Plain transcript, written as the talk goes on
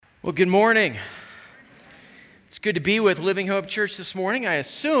Well, good morning. It's good to be with Living Hope Church this morning. I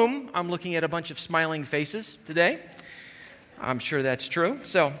assume I'm looking at a bunch of smiling faces today. I'm sure that's true.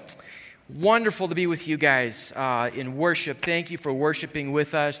 So, wonderful to be with you guys in worship. Thank you for worshiping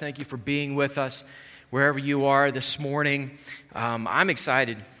with us. Thank you for being with us wherever you are this morning. I'm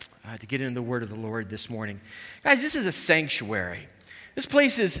excited to get into the Word of the Lord this morning. Guys, this is a sanctuary. This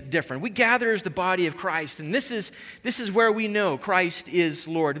place is different. We gather as the body of Christ, and this is where we know Christ is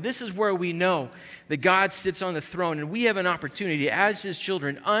Lord. This is where we know that God sits on the throne, and we have an opportunity as His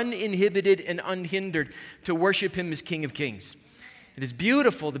children, uninhibited and unhindered, to worship Him as King of Kings. It is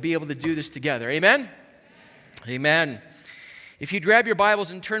beautiful to be able to do this together. Amen? Amen. If you'd grab your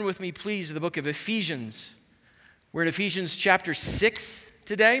Bibles and turn with me, please, to the book of Ephesians. We're in Ephesians chapter 6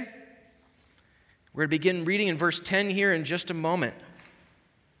 today. We're going to begin reading in verse 10 here in just a moment.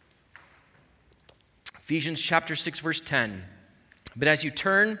 Ephesians chapter 6, verse 10. But as you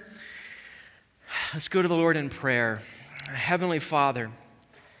turn, let's go to the Lord in prayer. Heavenly Father,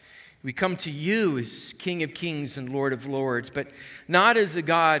 we come to you as King of Kings and Lord of Lords, but not as a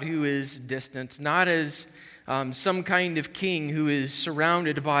God who is distant, not as some kind of king who is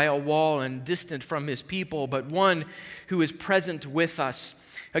surrounded by a wall and distant from his people, but one who is present with us.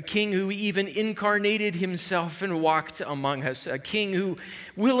 A king who even incarnated himself and walked among us. A king who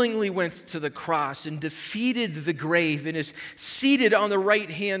willingly went to the cross and defeated the grave and is seated on the right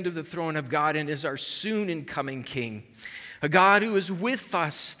hand of the throne of God and is our soon and coming king. A God who is with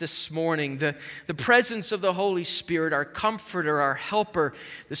us this morning. The presence of the Holy Spirit, our comforter, our helper,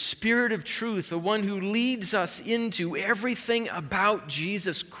 the Spirit of truth, the one who leads us into everything about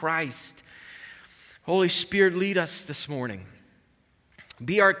Jesus Christ. Holy Spirit, lead us this morning.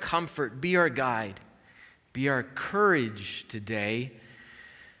 Be our comfort, be our guide, be our courage today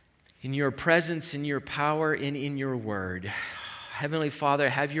in your presence, in your power, and in your word. Heavenly Father,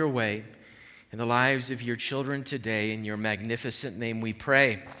 have your way in the lives of your children today. In your magnificent name we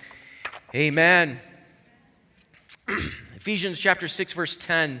pray. Amen. Ephesians chapter 6, verse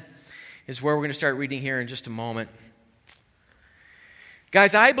 10 is where we're going to start reading here in just a moment.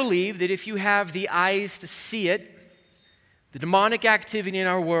 Guys, I believe that if you have the eyes to see it, the demonic activity in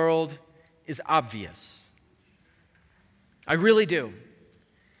our world is obvious. I really do.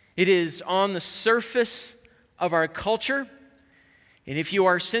 It is on the surface of our culture. And if you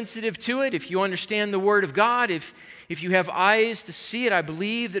are sensitive to it, if you understand the Word of God, if you have eyes to see it, I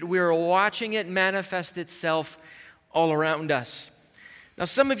believe that we are watching it manifest itself all around us. Now,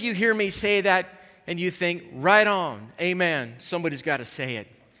 some of you hear me say that and you think, right on, amen, somebody's got to say it.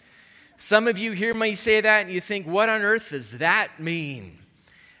 Some of you hear me say that and you think, what on earth does that mean?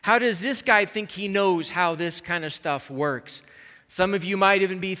 How does this guy think he knows how this kind of stuff works? Some of you might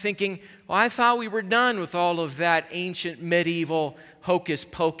even be thinking, well, I thought we were done with all of that ancient medieval hocus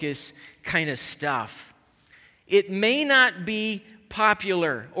pocus kind of stuff. It may not be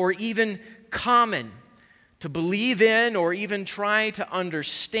popular or even common to believe in or even try to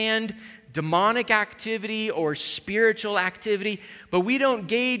understand demonic activity or spiritual activity, but we don't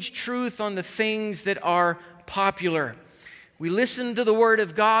gauge truth on the things that are popular. We listen to the Word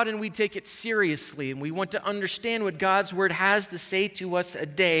of God and we take it seriously, and we want to understand what God's Word has to say to us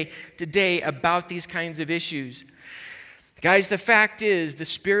today about these kinds of issues. Guys, the fact is the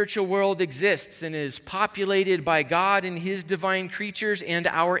spiritual world exists and is populated by God and His divine creatures and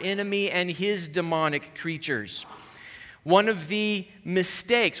our enemy and his demonic creatures. One of the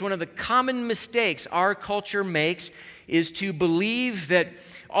common mistakes our culture makes is to believe that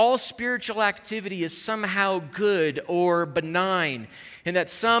all spiritual activity is somehow good or benign, and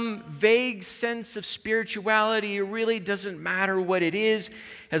that some vague sense of spirituality really doesn't matter what it is.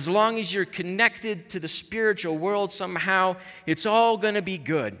 As long as you're connected to the spiritual world, somehow it's all going to be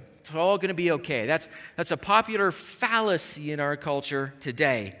good. It's all going to be okay. That's a popular fallacy in our culture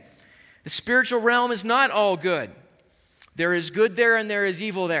today. The spiritual realm is not all good. There is good there and there is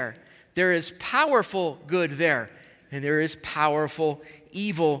evil there. There is powerful good there and there is powerful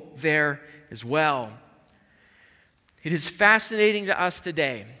evil there as well. It is fascinating to us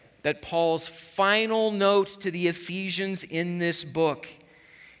today that Paul's final note to the Ephesians in this book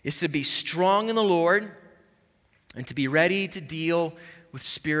is to be strong in the Lord and to be ready to deal with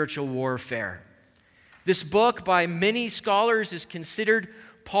spiritual warfare. This book, by many scholars, is considered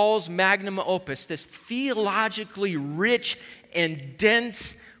Paul's magnum opus, this theologically rich and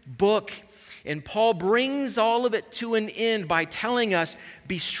dense book. And Paul brings all of it to an end by telling us,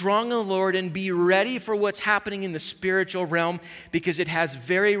 be strong in the Lord and be ready for what's happening in the spiritual realm, because it has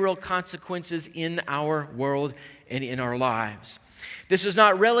very real consequences in our world and in our lives. This is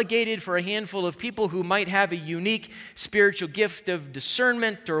not relegated for a handful of people who might have a unique spiritual gift of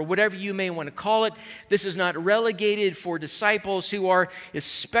discernment or whatever you may want to call it. This is not relegated for disciples who are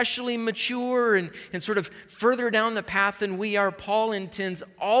especially mature and sort of further down the path than we are. Paul intends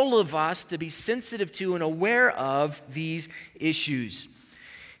all of us to be sensitive to and aware of these issues.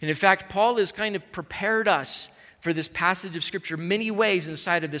 And in fact, Paul has kind of prepared us for this passage of Scripture many ways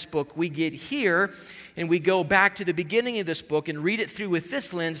inside of this book. We get here and we go back to the beginning of this book and read it through with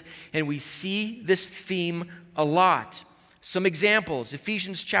this lens, and we see this theme a lot. Some examples: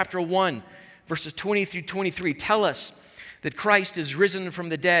 Ephesians chapter 1, verses 20 through 23 tell us that Christ is risen from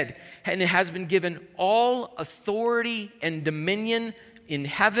the dead and has been given all authority and dominion in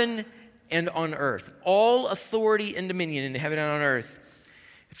heaven and on earth. All authority and dominion in heaven and on earth.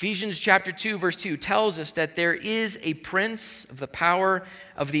 Ephesians chapter 2, verse 2 tells us that there is a prince of the power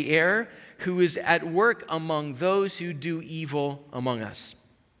of the air who is at work among those who do evil among us.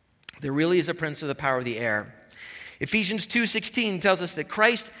 There really is a prince of the power of the air. Ephesians 2:16 tells us that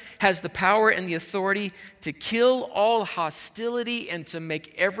Christ has the power and the authority to kill all hostility and to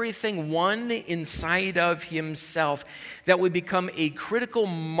make everything one inside of himself. That would become a critical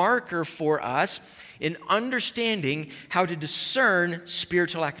marker for us in understanding how to discern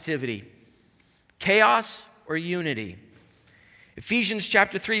spiritual activity, chaos or unity. Ephesians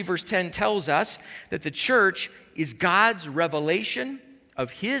chapter 3, verse 10 tells us that the church is God's revelation of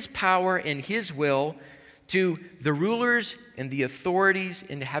his power and his will to the rulers and the authorities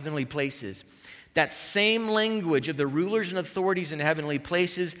in heavenly places. That same language of the rulers and authorities in heavenly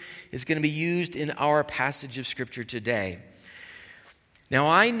places is going to be used in our passage of Scripture today. Now,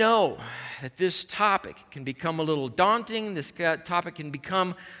 I know that this topic can become a little daunting. This topic can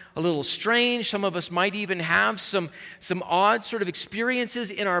become a little strange. Some of us might even have some odd sort of experiences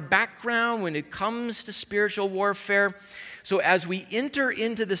in our background when it comes to spiritual warfare. So as we enter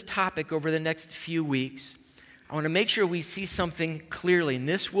into this topic over the next few weeks, I want to make sure we see something clearly. And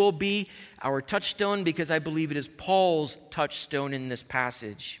this will be our touchstone because I believe it is Paul's touchstone in this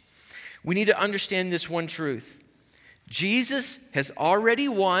passage. We need to understand this one truth. Jesus has already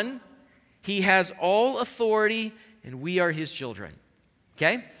won. He has all authority, and we are his children.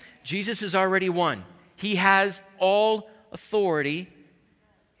 Okay? Jesus has already won. He has all authority,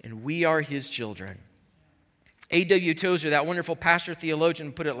 and we are his children. A.W. Tozer, that wonderful pastor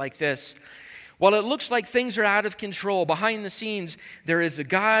theologian, put it like this: while it looks like things are out of control, behind the scenes, there is a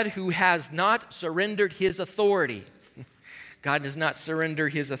God who has not surrendered his authority. God does not surrender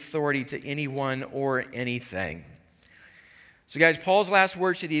his authority to anyone or anything. So guys, Paul's last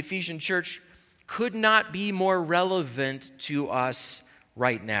words to the Ephesian church could not be more relevant to us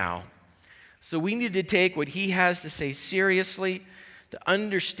right now. So we need to take what he has to say seriously, to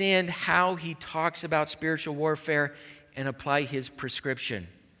understand how he talks about spiritual warfare and apply his prescription.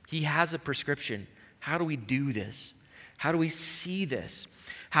 He has a prescription. How do we do this? How do we see this?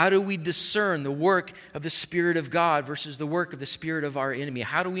 How do we discern the work of the Spirit of God versus the work of the spirit of our enemy?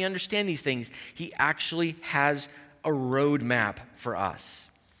 How do we understand these things? He actually has a roadmap for us.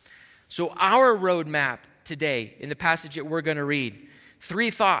 So our roadmap today in the passage that we're going to read, 3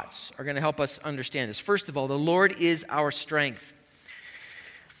 thoughts are going to help us understand this. First of all, the Lord is our strength.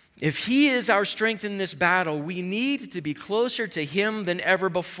 If he is our strength in this battle, we need to be closer to him than ever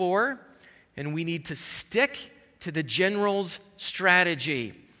before, and we need to stick to the general's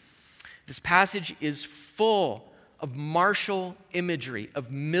strategy. This passage is full of martial imagery, of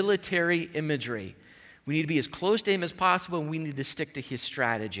military imagery. We need to be as close to him as possible, and we need to stick to his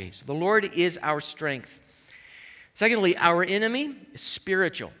strategy. So the Lord is our strength. Secondly, our enemy is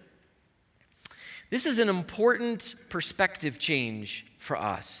spiritual. This is an important perspective change for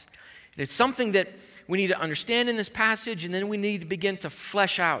us. And it's something that we need to understand in this passage, and then we need to begin to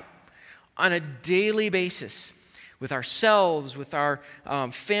flesh out on a daily basis with ourselves, with our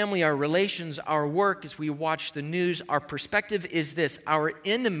family, our relations, our work, as we watch the news. Our perspective is this: our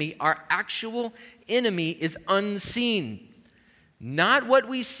enemy, our actual enemy, is unseen, not what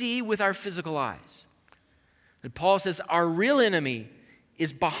we see with our physical eyes. And Paul says our real enemy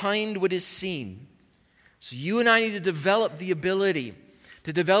is behind what is seen. So you and I need to develop the ability,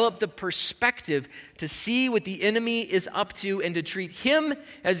 to develop the perspective to see what the enemy is up to and to treat him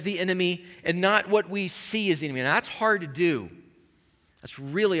as the enemy and not what we see as the enemy. Now, that's hard to do. That's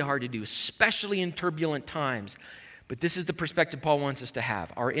really hard to do, especially in turbulent times. But this is the perspective Paul wants us to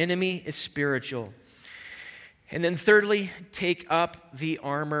have. Our enemy is spiritual. And then thirdly, take up the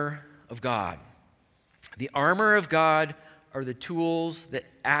armor of God. The armor of God are the tools that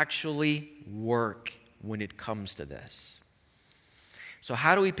actually work when it comes to this. So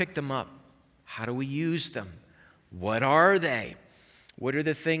how do we pick them up? How do we use them? What are they? What are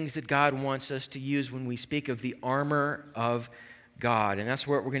the things that God wants us to use when we speak of the armor of God? And that's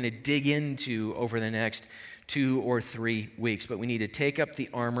what we're going to dig into over the next 2 or 3 weeks. But we need to take up the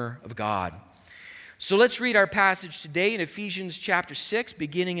armor of God. So let's read our passage today in Ephesians chapter 6,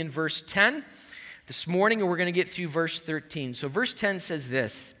 beginning in verse 10. This morning, we're going to get through verse 13. So verse 10 says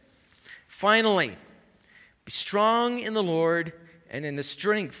this, "Finally, be strong in the Lord and in the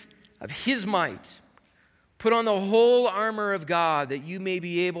strength of His might. Put on the whole armor of God, that you may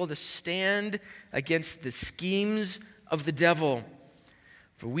be able to stand against the schemes of the devil.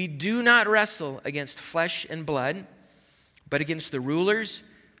 For we do not wrestle against flesh and blood, but against the rulers,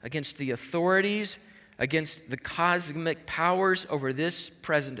 against the authorities, against the cosmic powers over this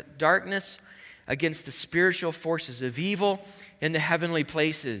present darkness, against the spiritual forces of evil in the heavenly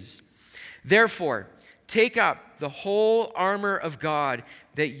places. Therefore, take up the whole armor of God,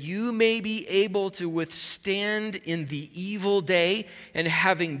 that you may be able to withstand in the evil day, and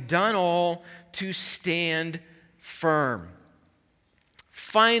having done all, to stand firm.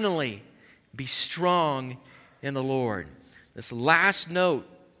 Finally, be strong in the Lord." This last note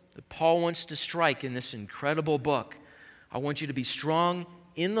that Paul wants to strike in this incredible book. I want you to be strong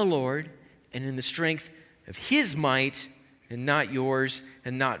in the Lord and in the strength of His might, and not yours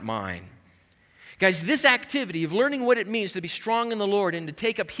and not mine. Guys, this activity of learning what it means to be strong in the Lord and to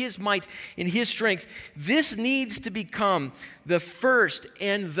take up His might and His strength, this needs to become the first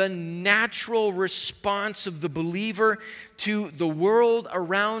and the natural response of the believer to the world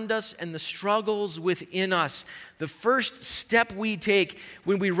around us and the struggles within us. The first step we take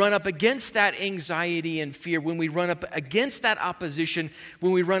when we run up against that anxiety and fear, when we run up against that opposition,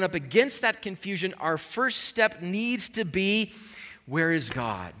 when we run up against that confusion, our first step needs to be, where is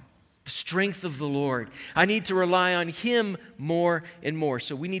God? The strength of the Lord. I need to rely on Him more and more.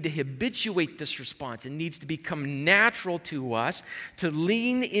 So we need to habituate this response. It needs to become natural to us to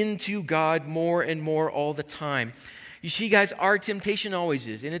lean into God more and more all the time. You see, guys, our temptation always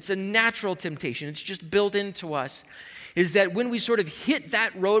is, and it's a natural temptation, it's just built into us, is that when we sort of hit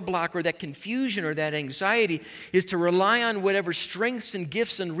that roadblock or that confusion or that anxiety, is to rely on whatever strengths and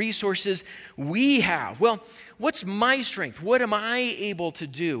gifts and resources we have. Well, what's my strength? What am I able to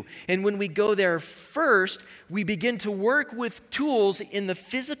do? And when we go there first, we begin to work with tools in the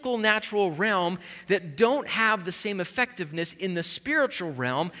physical, natural realm that don't have the same effectiveness in the spiritual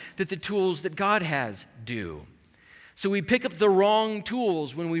realm that the tools that God has do. So we pick up the wrong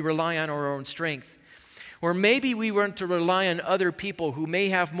tools when we rely on our own strength. Or maybe we want to rely on other people who may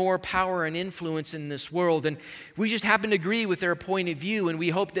have more power and influence in this world, and we just happen to agree with their point of view, and we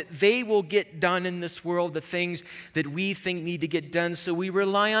hope that they will get done in this world the things that we think need to get done, so we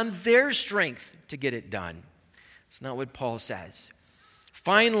rely on their strength to get it done. It's not what Paul says.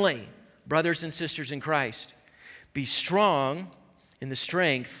 Finally, brothers and sisters in Christ, be strong in the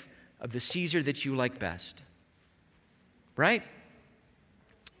strength of the Caesar that you like best. Right?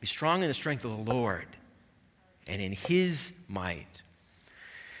 Be strong in the strength of the Lord and in His might.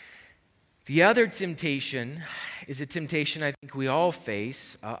 The other temptation is a temptation I think we all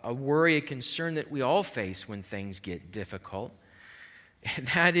face, a worry, a concern that we all face when things get difficult. And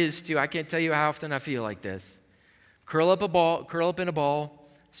that is I can't tell you how often I feel like this. Curl up in a ball,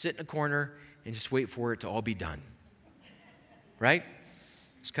 sit in a corner, and just wait for it to all be done. Right?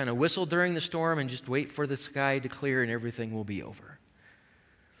 Just kind of whistle during the storm and just wait for the sky to clear and everything will be over.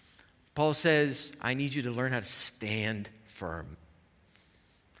 Paul says, I need you to learn how to stand firm.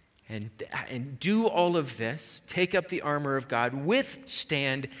 And do all of this, take up the armor of God,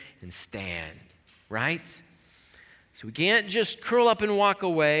 withstand and stand, right? So we can't just curl up and walk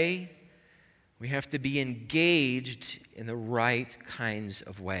away. We have to be engaged in the right kinds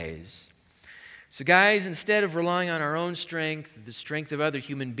of ways. So guys, instead of relying on our own strength, the strength of other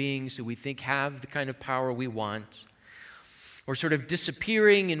human beings who we think have the kind of power we want, or sort of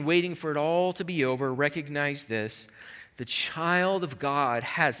disappearing and waiting for it all to be over, recognize this. The child of God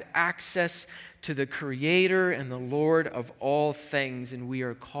has access to the Creator and the Lord of all things, and we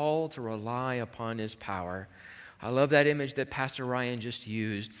are called to rely upon His power. I love that image that Pastor Ryan just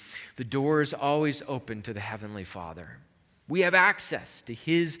used. The door is always open to the Heavenly Father. We have access to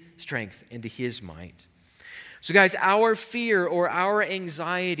His strength and to His might. So guys, our fear or our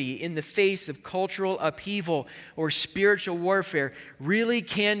anxiety in the face of cultural upheaval or spiritual warfare really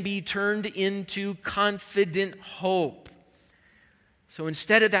can be turned into confident hope. So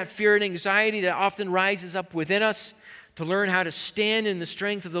instead of that fear and anxiety that often rises up within us, to learn how to stand in the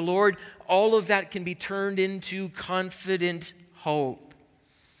strength of the Lord, all of that can be turned into confident hope.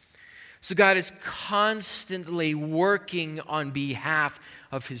 So God is constantly working on behalf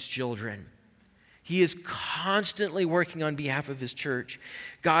of His children. He is constantly working on behalf of his church.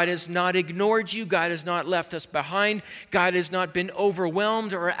 God has not ignored you. God has not left us behind. God has not been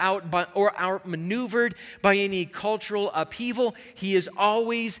overwhelmed or outmaneuvered by any cultural upheaval. He is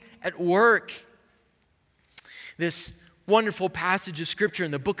always at work. This wonderful passage of Scripture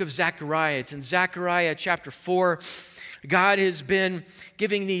in the book of Zechariah. It's in Zechariah chapter 4. God has been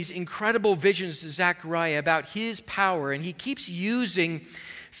giving these incredible visions to Zechariah about his power, and he keeps using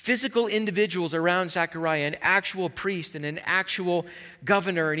physical individuals around Zechariah, an actual priest and an actual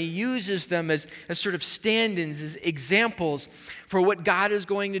governor, and he uses them as sort of stand-ins, as examples for what God is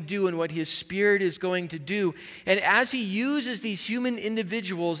going to do and what his Spirit is going to do. And as he uses these human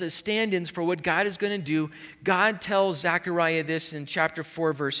individuals as stand-ins for what God is going to do, God tells Zechariah this in chapter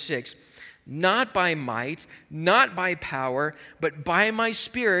 4, verse 6. Not by might, not by power, but by my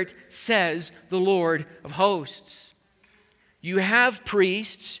Spirit, says the Lord of hosts. You have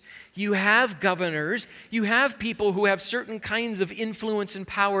priests, you have governors, you have people who have certain kinds of influence and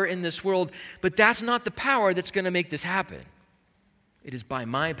power in this world, but that's not the power that's going to make this happen. It is by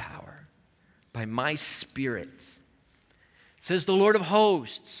my power, by my Spirit, says the Lord of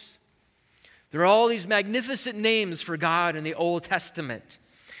hosts. There are all these magnificent names for God in the Old Testament.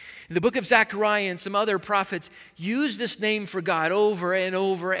 The book of Zechariah and some other prophets use this name for God over and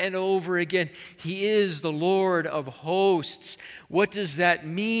over and over again. He is the Lord of hosts. What does that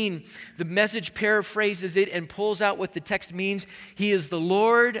mean? The Message paraphrases it and pulls out what the text means. He is the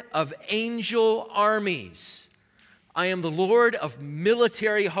Lord of angel armies. I am the Lord of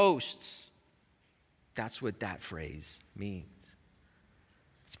military hosts. That's what that phrase means.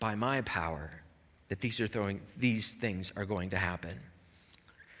 It's by my power that these things are going to happen.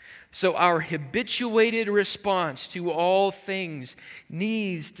 So our habituated response to all things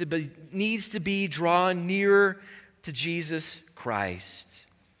needs to be drawn nearer to Jesus Christ.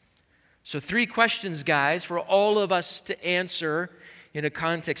 So 3 questions, guys, for all of us to answer in a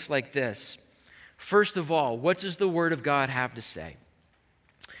context like this. First of all, what does the Word of God have to say?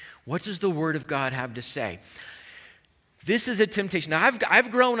 What does the Word of God have to say? This is a temptation. Now,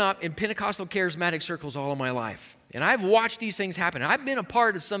 I've grown up in Pentecostal charismatic circles all of my life. And I've watched these things happen. I've been a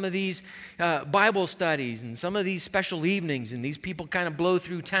part of some of these Bible studies and some of these special evenings, and these people kind of blow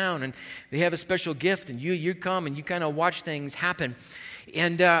through town, and they have a special gift, and you come and you kind of watch things happen.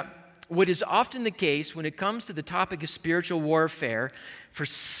 And what is often the case when it comes to the topic of spiritual warfare, for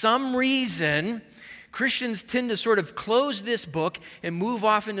some reason, Christians tend to sort of close this book and move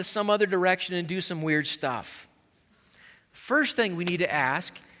off into some other direction and do some weird stuff. First thing we need to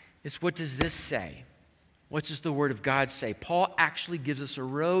ask is, what does this say? What does the Word of God say? Paul actually gives us a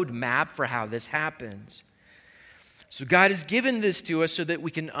road map for how this happens. So God has given this to us so that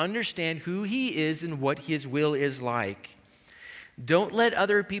we can understand who He is and what His will is like. Don't let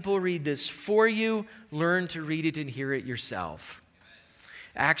other people read this for you. Learn to read it and hear it yourself.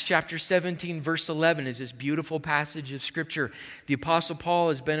 Acts chapter 17, verse 11 is this beautiful passage of Scripture. The Apostle Paul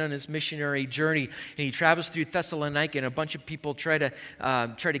has been on his missionary journey, and he travels through Thessalonica, and a bunch of people try to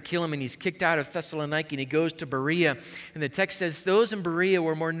kill him, and he's kicked out of Thessalonica, and he goes to Berea. And the text says, those in Berea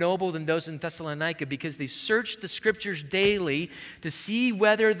were more noble than those in Thessalonica because they searched the Scriptures daily to see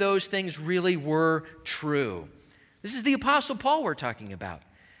whether those things really were true. This is the Apostle Paul we're talking about.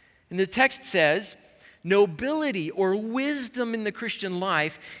 And the text says, nobility or wisdom in the Christian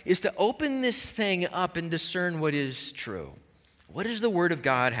life is to open this thing up and discern what is true. What does the Word of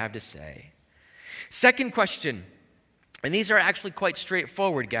God have to say? Second question, and these are actually quite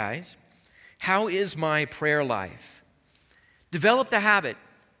straightforward, guys. How is my prayer life? Develop the habit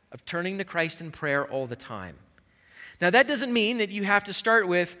of turning to Christ in prayer all the time. Now, that doesn't mean that you have to start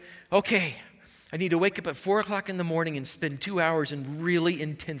with, okay, I need to wake up at 4 o'clock in the morning and spend 2 hours in really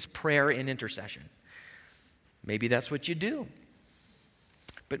intense prayer and intercession. Maybe that's what you do.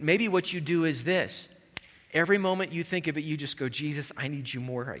 But maybe what you do is this. Every moment you think of it, you just go, Jesus, I need you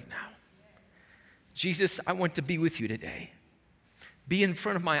more right now. Jesus, I want to be with you today. Be in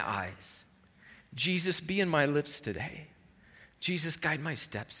front of my eyes. Jesus, be in my lips today. Jesus, guide my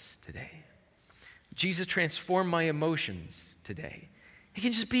steps today. Jesus, transform my emotions today. It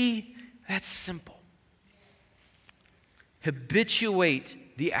can just be that simple.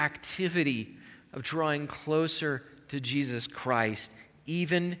 Habituate the activity of drawing closer to Jesus Christ,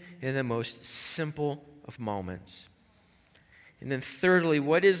 even in the most simple of moments. And then thirdly,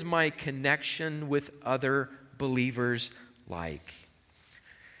 what is my connection with other believers like?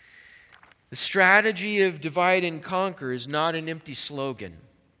 The strategy of divide and conquer is not an empty slogan.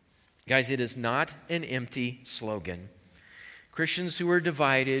 Guys, it is not an empty slogan. Christians who are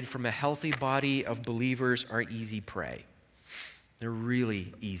divided from a healthy body of believers are easy prey. They're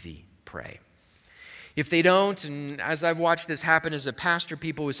really easy prey. If they don't, and as I've watched this happen as a pastor,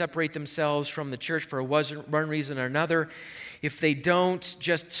 people who separate themselves from the church for one reason or another, if they don't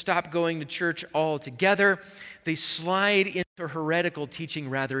just stop going to church altogether, they slide into heretical teaching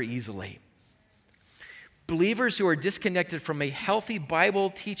rather easily. Believers who are disconnected from a healthy Bible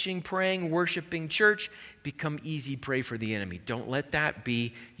teaching, praying, worshiping church become easy prey for the enemy. Don't let that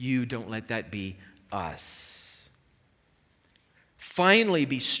be you. Don't let that be us. Finally,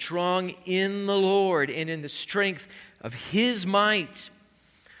 be strong in the Lord and in the strength of His might.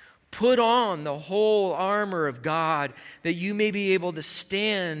 Put on the whole armor of God that you may be able to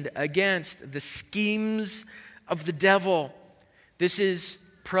stand against the schemes of the devil. This is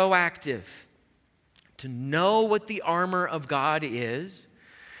proactive. To know what the armor of God is,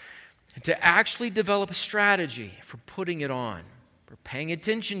 and to actually develop a strategy for putting it on, for paying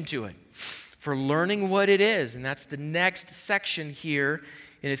attention to it, for learning what it is. And that's the next section here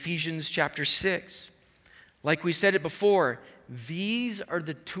in Ephesians chapter 6. Like we said it before, these are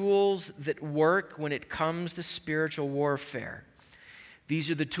the tools that work when it comes to spiritual warfare. These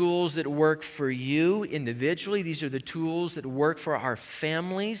are the tools that work for you individually. These are the tools that work for our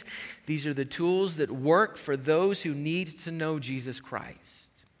families. These are the tools that work for those who need to know Jesus Christ.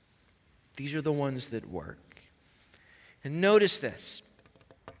 These are the ones that work. And notice this,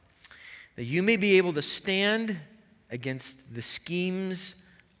 that you may be able to stand against the schemes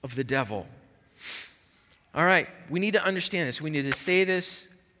of the devil. All right, we need to understand this. We need to say this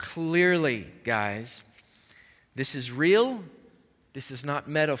clearly, guys. This is real. This is not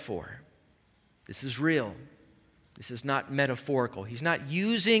metaphor. This is real. This is not metaphorical. He's not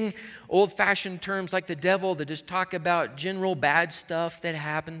using old-fashioned terms like the devil to just talk about general bad stuff that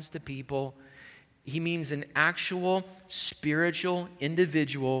happens to people. He means an actual spiritual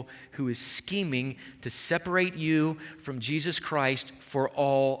individual who is scheming to separate you from Jesus Christ for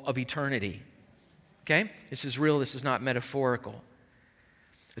all of eternity. Okay? This is real. This is not metaphorical.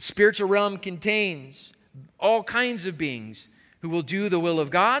 The spiritual realm contains all kinds of beings who will do the will of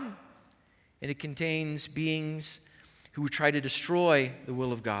God, and it contains beings who would try to destroy the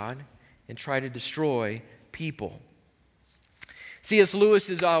will of God and try to destroy people. C.S.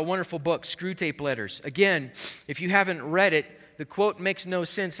 Lewis's wonderful book, Screwtape Letters. Again, if you haven't read it, the quote makes no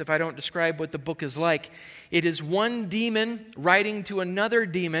sense if I don't describe what the book is like. It is one demon writing to another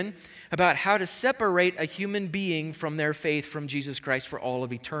demon about how to separate a human being from their faith from Jesus Christ for all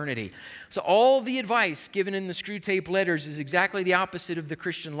of eternity. So all the advice given in the Screwtape Letters is exactly the opposite of the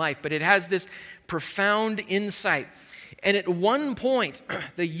Christian life, but it has this profound insight. And at one point,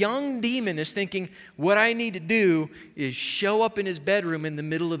 the young demon is thinking, what I need to do is show up in his bedroom in the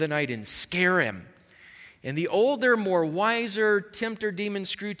middle of the night and scare him. And the older, more wiser tempter demon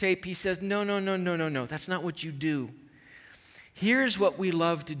Screwtape, he says, no, that's not what you do. Here's what we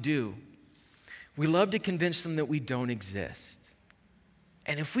love to do. We love to convince them that we don't exist.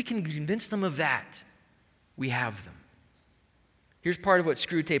 And if we can convince them of that, we have them. Here's part of what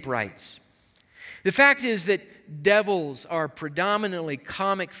Screwtape writes. The fact is that devils are predominantly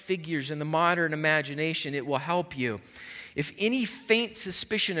comic figures in the modern imagination. It will help you. If any faint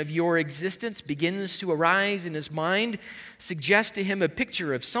suspicion of your existence begins to arise in his mind, suggest to him a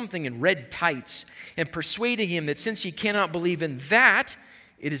picture of something in red tights and persuading him that since he cannot believe in that,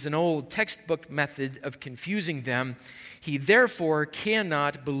 it is an old textbook method of confusing them, he therefore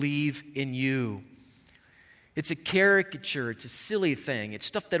cannot believe in you. It's a caricature. It's a silly thing. It's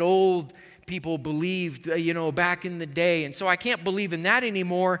stuff that old people believed, back in the day. And so I can't believe in that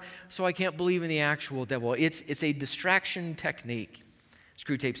anymore, so I can't believe in the actual devil. It's a distraction technique,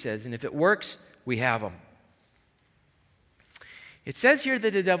 Screwtape says. And if it works, we have them. It says here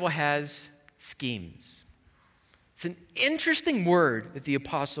that the devil has schemes. It's an interesting word that the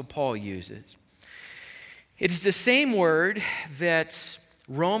Apostle Paul uses. It is the same word that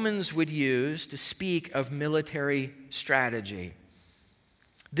Romans would use to speak of military strategy.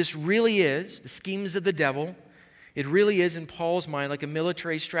 This really is, the schemes of the devil, it really is in Paul's mind like a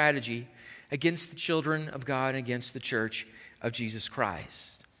military strategy against the children of God and against the church of Jesus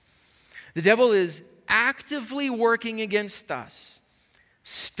Christ. The devil is actively working against us,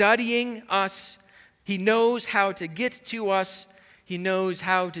 studying us. He knows how to get to us. He knows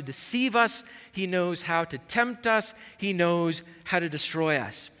how to deceive us. He knows how to tempt us. He knows how to destroy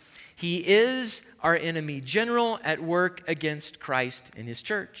us. He is our enemy general at work against Christ and his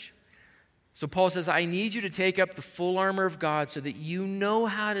church. So Paul says, I need you to take up the full armor of God so that you know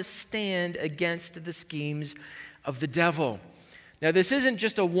how to stand against the schemes of the devil. Now, this isn't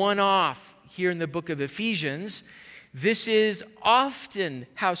just a one-off here in the book of Ephesians. This is often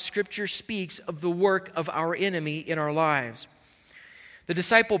how Scripture speaks of the work of our enemy in our lives. The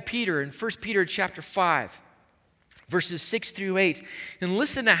disciple Peter in 1 Peter chapter 5, verses 6 through 8. And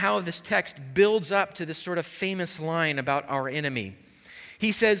listen to how this text builds up to this sort of famous line about our enemy.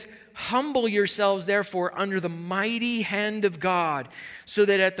 He says, "Humble yourselves, therefore, under the mighty hand of God, so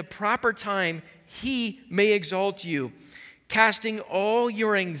that at the proper time He may exalt you, casting all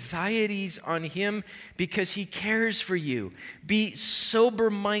your anxieties on Him because He cares for you. Be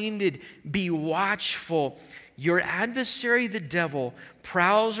sober-minded, be watchful. Your adversary, the devil,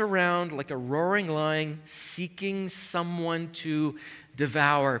 prowls around like a roaring lion, seeking someone to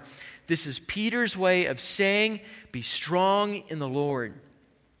devour." This is Peter's way of saying, be strong in the Lord.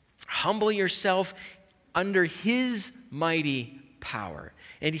 Humble yourself under His mighty power,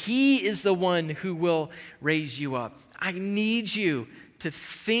 and He is the one who will raise you up. I need you to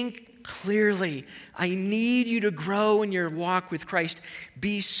think clearly. I need you to grow in your walk with Christ.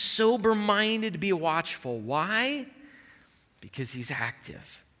 Be sober-minded, be watchful. Why? Because He's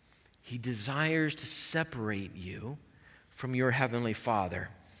active. He desires to separate you from your heavenly Father.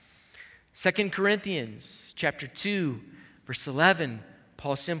 2 Corinthians chapter 2, verse 11,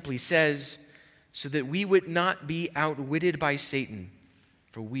 Paul simply says, "So that we would not be outwitted by Satan,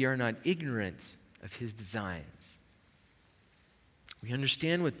 for we are not ignorant of his designs." We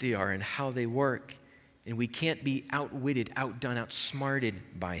understand what they are and how they work, and we can't be outwitted, outdone,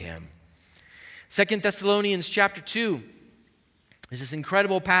 outsmarted by him. 2 Thessalonians chapter 2 is this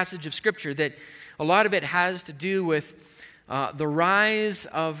incredible passage of Scripture that a lot of it has to do with the rise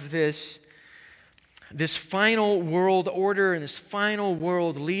of this final world order and this final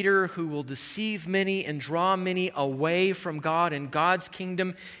world leader who will deceive many and draw many away from God and God's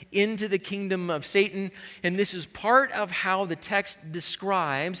kingdom into the kingdom of Satan. And this is part of how the text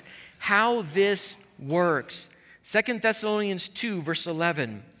describes how this works. 2 Thessalonians 2, verse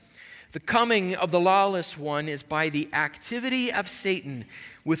 11. "The coming of the lawless one is by the activity of Satan,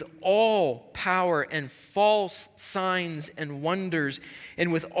 with all power and false signs and wonders,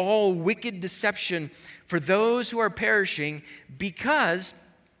 and with all wicked deception for those who are perishing, because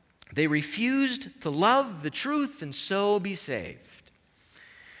they refused to love the truth and so be saved."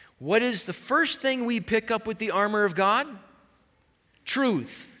 What is the first thing we pick up with the armor of God?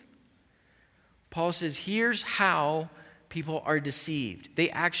 Truth. Paul says, here's how people are deceived. They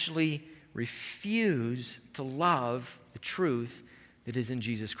actually refuse to love the truth that is in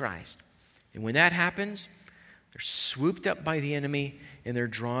Jesus Christ. And when that happens, they're swooped up by the enemy and they're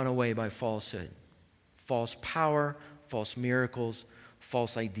drawn away by falsehood. False power, false miracles,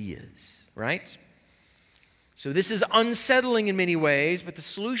 false ideas, right? So this is unsettling in many ways, but the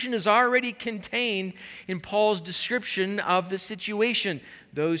solution is already contained in Paul's description of the situation.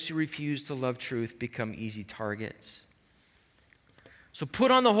 Those who refuse to love truth become easy targets. So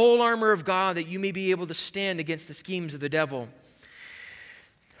put on the whole armor of God that you may be able to stand against the schemes of the devil.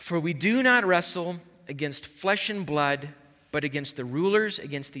 "For we do not wrestle against flesh and blood, but against the rulers,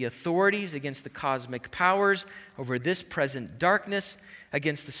 against the authorities, against the cosmic powers over this present darkness,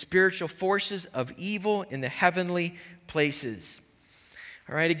 against the spiritual forces of evil in the heavenly places."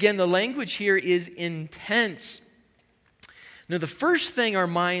 All right, again, the language here is intense. Now, the first thing our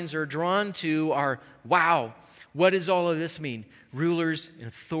minds are drawn to are, wow, what does all of this mean? Rulers and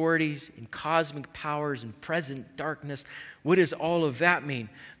authorities and cosmic powers and present darkness. What does all of that mean?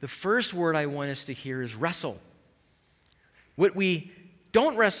 The first word I want us to hear is wrestle. What we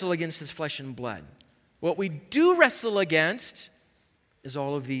don't wrestle against is flesh and blood. What we do wrestle against is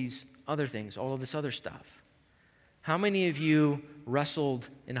all of these other things, all of this other stuff. How many of you wrestled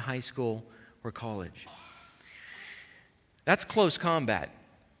in high school or college? That's close combat.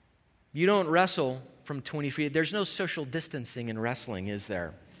 You don't wrestle from 20 feet. There's no social distancing in wrestling, is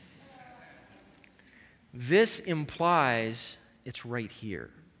there? This implies it's right here.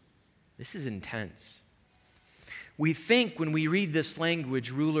 This is intense. We think when we read this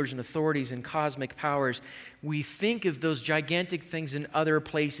language, rulers and authorities and cosmic powers, we think of those gigantic things in other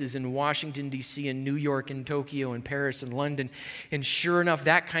places in Washington, D.C., and New York, and Tokyo, and Paris, and London. And sure enough,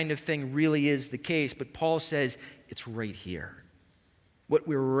 that kind of thing really is the case. But Paul says it's right here. What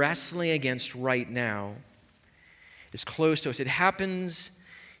we're wrestling against right now is close to us. It happens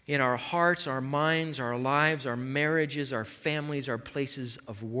in our hearts, our minds, our lives, our marriages, our families, our places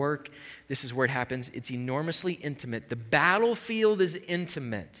of work. This is where it happens. It's enormously intimate. The battlefield is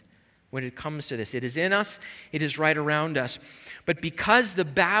intimate when it comes to this. It is in us. It is right around us. But because the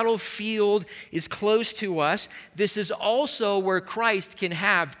battlefield is close to us, this is also where Christ can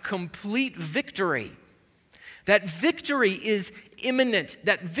have complete victory. That victory is imminent.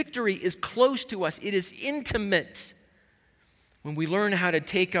 That victory is close to us. It is intimate when we learn how to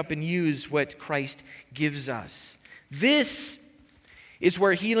take up and use what Christ gives us. This is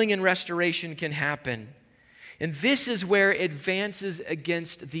where healing and restoration can happen. And this is where advances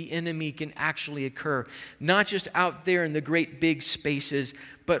against the enemy can actually occur. Not just out there in the great big spaces,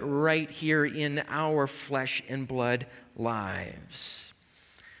 but right here in our flesh and blood lives.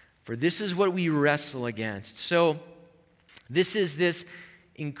 For this is what we wrestle against. So this is this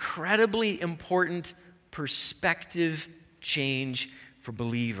incredibly important perspective change for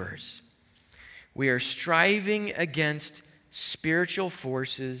believers. We are striving against spiritual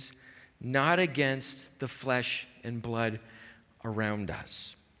forces, not against the flesh and blood around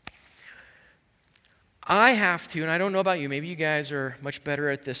us. I have to, and I don't know about you, maybe you guys are much better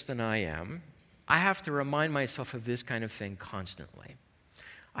at this than I am. I have to remind myself of this kind of thing constantly.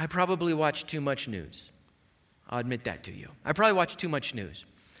 I probably watch too much news. I'll admit that to you. I probably watch too much news.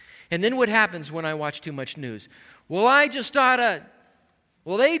 And then what happens when I watch too much news? Well, they just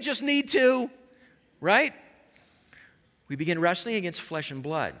need to, right? We begin wrestling against flesh and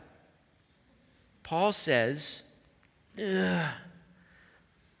blood. Paul says, you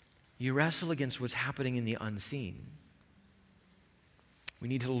wrestle against what's happening in the unseen. We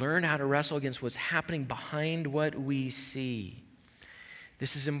need to learn how to wrestle against what's happening behind what we see.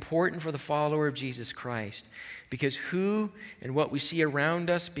 This is important for the follower of Jesus Christ because who and what we see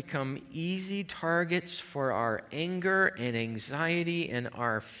around us become easy targets for our anger and anxiety and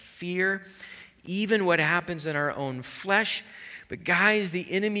our fear, even what happens in our own flesh. But guys, the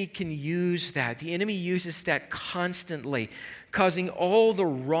enemy can use that. The enemy uses that constantly, causing all the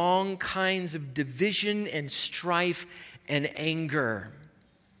wrong kinds of division and strife and anger.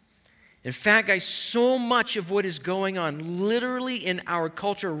 In fact, guys, so much of what is going on literally in our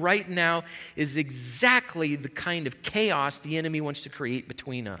culture right now is exactly the kind of chaos the enemy wants to create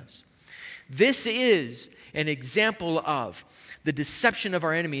between us. This is an example of the deception of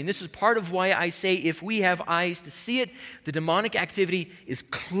our enemy. And this is part of why I say if we have eyes to see it, the demonic activity is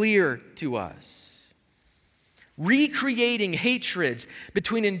clear to us. Recreating hatreds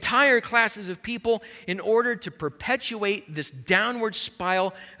between entire classes of people in order to perpetuate this downward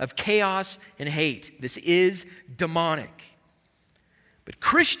spiral of chaos and hate. This is demonic. But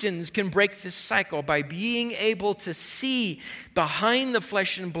Christians can break this cycle by being able to see behind the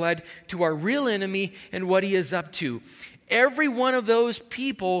flesh and blood to our real enemy and what he is up to. Every one of those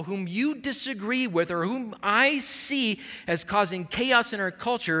people whom you disagree with or whom I see as causing chaos in our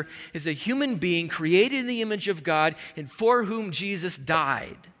culture is a human being created in the image of God and for whom Jesus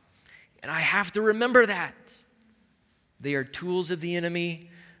died. And I have to remember that. They are tools of the enemy,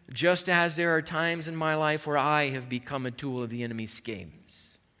 just as there are times in my life where I have become a tool of the enemy's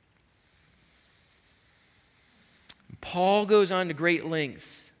schemes. Paul goes on to great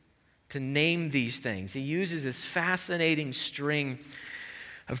lengths to name these things. He uses this fascinating string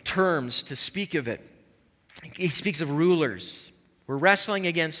of terms to speak of it. He speaks of rulers. We're wrestling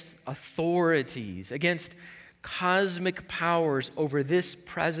against authorities, against cosmic powers over this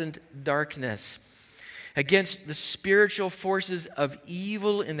present darkness, against the spiritual forces of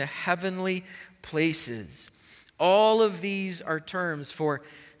evil in the heavenly places. All of these are terms for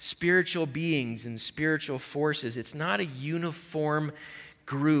spiritual beings and spiritual forces. It's not a uniform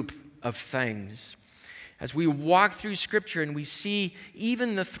group of things. As we walk through Scripture and we see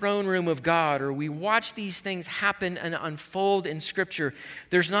even the throne room of God, or we watch these things happen and unfold in Scripture,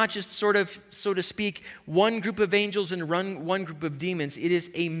 there's not just sort of, so to speak, one group of angels and one group of demons. It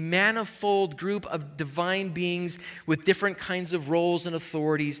is a manifold group of divine beings with different kinds of roles and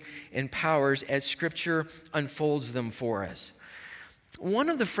authorities and powers as Scripture unfolds them for us. One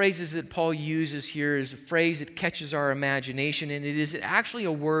of the phrases that Paul uses here is a phrase that catches our imagination, and it is actually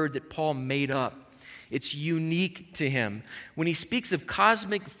a word that Paul made up. It's unique to him. When he speaks of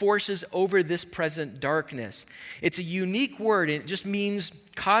cosmic forces over this present darkness, it's a unique word, and it just means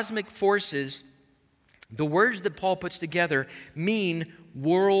cosmic forces. The words that Paul puts together mean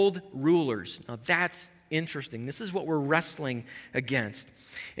world rulers. Now that's interesting. This is what we're wrestling against.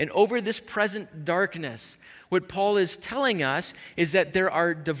 And over this present darkness, what Paul is telling us is that there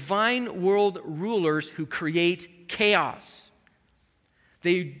are divine world rulers who create chaos.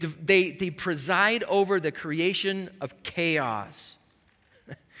 They preside over the creation of chaos.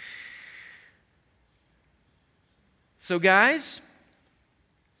 So guys,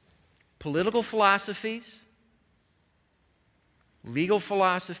 political philosophies, legal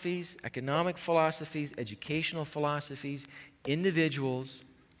philosophies, economic philosophies, educational philosophies, individuals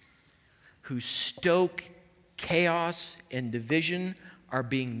who stoke chaos and division are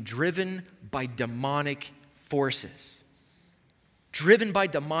being driven by demonic forces. Driven by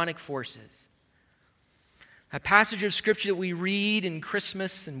demonic forces. A passage of Scripture that we read in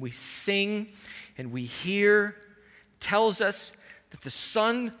Christmas and we sing and we hear tells us that the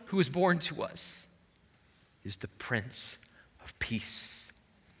Son who was born to us is the Prince of Peace.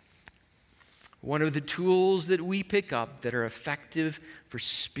 One of the tools that we pick up that are effective for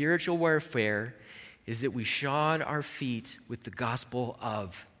spiritual warfare is that we shod our feet with the gospel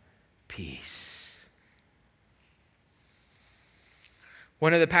of peace.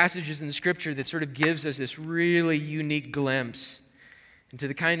 One of the passages in the Scripture that sort of gives us this really unique glimpse into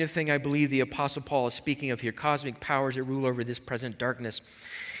the kind of thing I believe the Apostle Paul is speaking of here, cosmic powers that rule over this present darkness,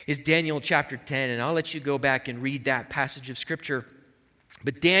 is Daniel chapter 10. And I'll let you go back and read that passage of Scripture.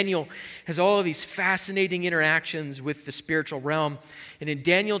 But Daniel has all of these fascinating interactions with the spiritual realm. And in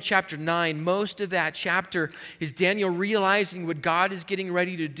Daniel chapter 9, most of that chapter is Daniel realizing what God is getting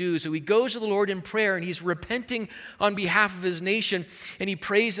ready to do. So he goes to the Lord in prayer, and he's repenting on behalf of his nation. And he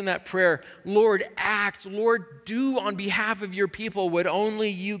prays in that prayer, Lord, act. Lord, do on behalf of your people what only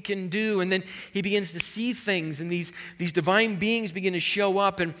you can do. And then he begins to see things, and these divine beings begin to show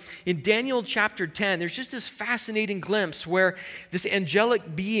up. And in Daniel chapter 10, there's just this fascinating glimpse where this angelic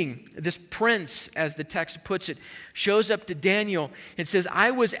being, this prince, as the text puts it, shows up to Daniel and says,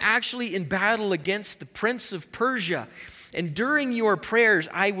 I was actually in battle against the prince of Persia. And during your prayers,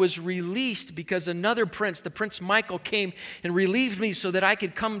 I was released because another prince, the Prince Michael, came and relieved me so that I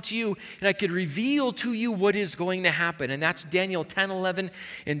could come to you and I could reveal to you what is going to happen. And that's Daniel 10, 11,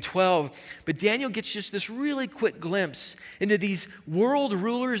 and 12. But Daniel gets just this really quick glimpse into these world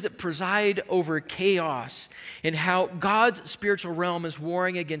rulers that preside over chaos and how God's spiritual realm is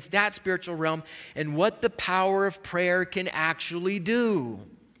warring against that spiritual realm and what the power of prayer can actually do.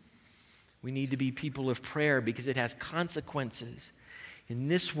 We need to be people of prayer because it has consequences in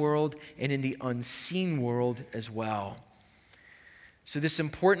this world and in the unseen world as well. So this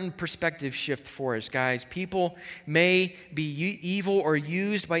important perspective shift for us, guys. People may be evil or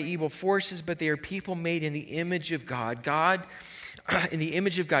used by evil forces, but they are people made in the image of God. God, in the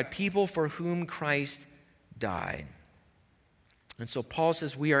image of God, people for whom Christ died. And so Paul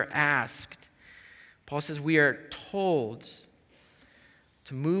says we are asked, Paul says we are told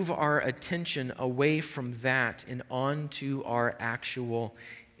to move our attention away from that and onto our actual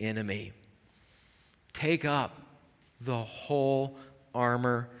enemy. Take up the whole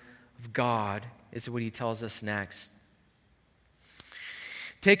armor of God, is what he tells us next.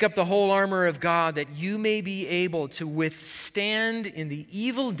 Take up the whole armor of God that you may be able to withstand in the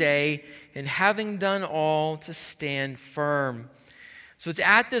evil day, and having done all, to stand firm. So it's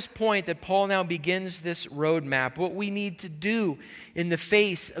at this point that Paul now begins this roadmap, what we need to do in the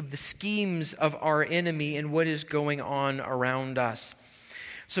face of the schemes of our enemy and what is going on around us.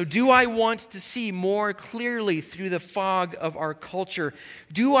 So do I want to see more clearly through the fog of our culture?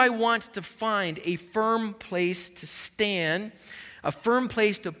 Do I want to find a firm place to stand, a firm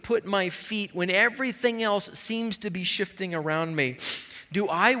place to put my feet when everything else seems to be shifting around me? Do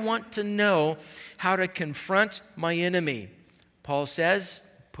I want to know how to confront my enemy? Paul says,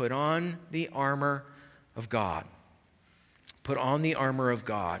 put on the armor of God. Put on the armor of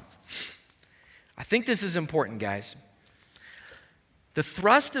God. I think this is important, guys. The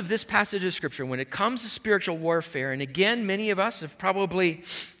thrust of this passage of Scripture, when it comes to spiritual warfare, and again, many of us have probably,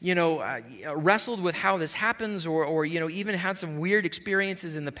 wrestled with how this happens or even had some weird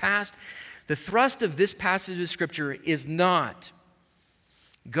experiences in the past. The thrust of this passage of Scripture is not,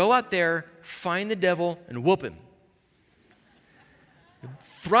 go out there, find the devil, and whoop him. The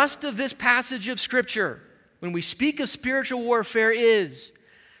thrust of this passage of Scripture, when we speak of spiritual warfare, is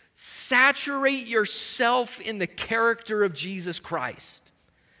saturate yourself in the character of Jesus Christ.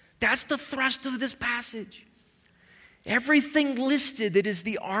 That's the thrust of this passage. Everything listed that is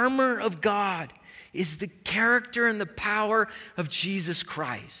the armor of God is the character and the power of Jesus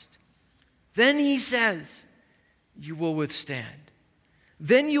Christ. Then he says, you will withstand.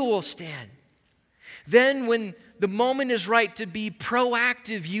 Then you will stand. Then when the moment is right to be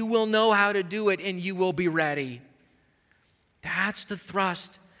proactive, you will know how to do it and you will be ready. That's the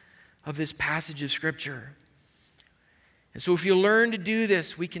thrust of this passage of Scripture. And so if you learn to do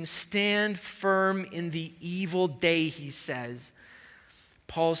this, we can stand firm in the evil day, he says.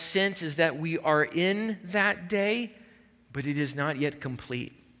 Paul's sense is that we are in that day, but it is not yet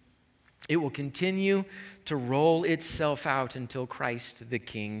complete. It will continue to roll itself out until Christ the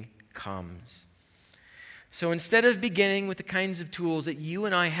King comes. So instead of beginning with the kinds of tools that you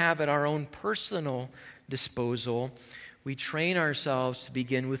and I have at our own personal disposal, we train ourselves to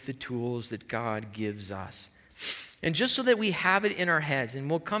begin with the tools that God gives us. And just so that we have it in our heads, and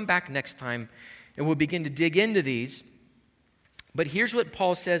we'll come back next time and we'll begin to dig into these, but here's what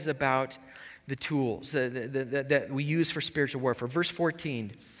Paul says about the tools that we use for spiritual warfare. Verse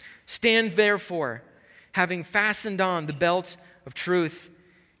 14, stand therefore, having fastened on the belt of truth,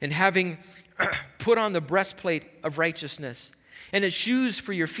 and having put on the breastplate of righteousness, and as shoes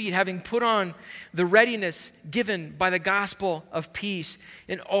for your feet, having put on the readiness given by the gospel of peace.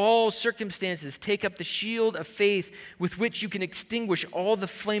 In all circumstances, take up the shield of faith with which you can extinguish all the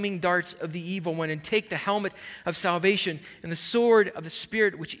flaming darts of the evil one, and take the helmet of salvation and the sword of the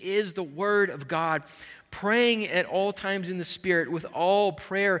Spirit, which is the word of God, praying at all times in the Spirit with all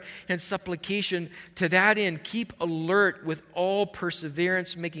prayer and supplication. To that end, keep alert with all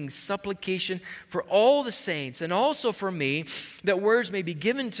perseverance, making supplication for all the saints and also for me, that words may be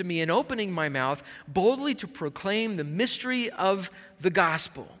given to me in opening my mouth boldly to proclaim the mystery of the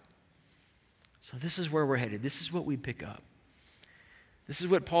gospel. So this is where we're headed. This is what we pick up. This is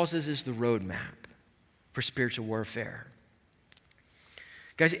what Paul says is the roadmap for spiritual warfare.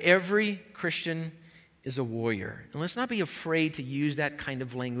 Guys, every Christian is a warrior. And let's not be afraid to use that kind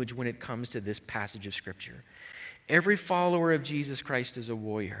of language when it comes to this passage of Scripture. Every follower of Jesus Christ is a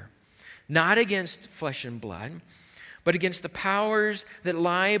warrior, not against flesh and blood, but against the powers that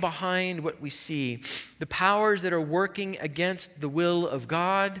lie behind what we see, the powers that are working against the will of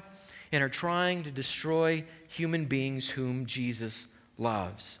God and are trying to destroy human beings whom Jesus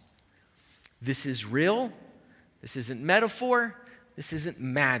loves. This is real. This isn't metaphor. This isn't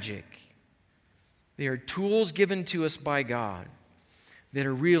magic. They are tools given to us by God that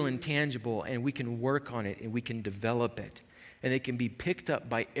are real and tangible, and we can work on it and we can develop it. And they can be picked up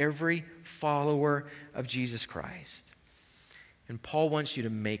by every follower of Jesus Christ. And Paul wants you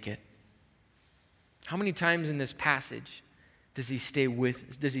to make it. How many times in this passage does he say,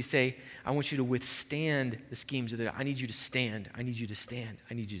 I want you to withstand the schemes of the devil? I need you to stand. I need you to stand.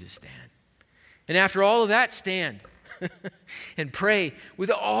 I need you to stand. And after all of that, stand and pray with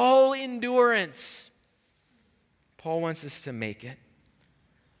all endurance. Paul wants us to make it.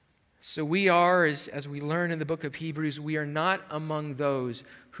 So we are, as we learn in the book of Hebrews, we are not among those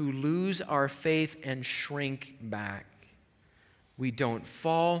who lose our faith and shrink back. We don't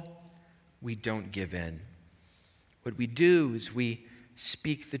fall. We don't give in. What we do is we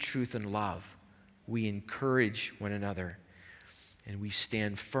speak the truth in love. We encourage one another. And we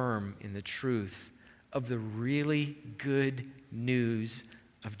stand firm in the truth of the really good news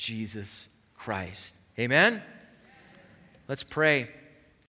of Jesus Christ. Amen? Let's pray.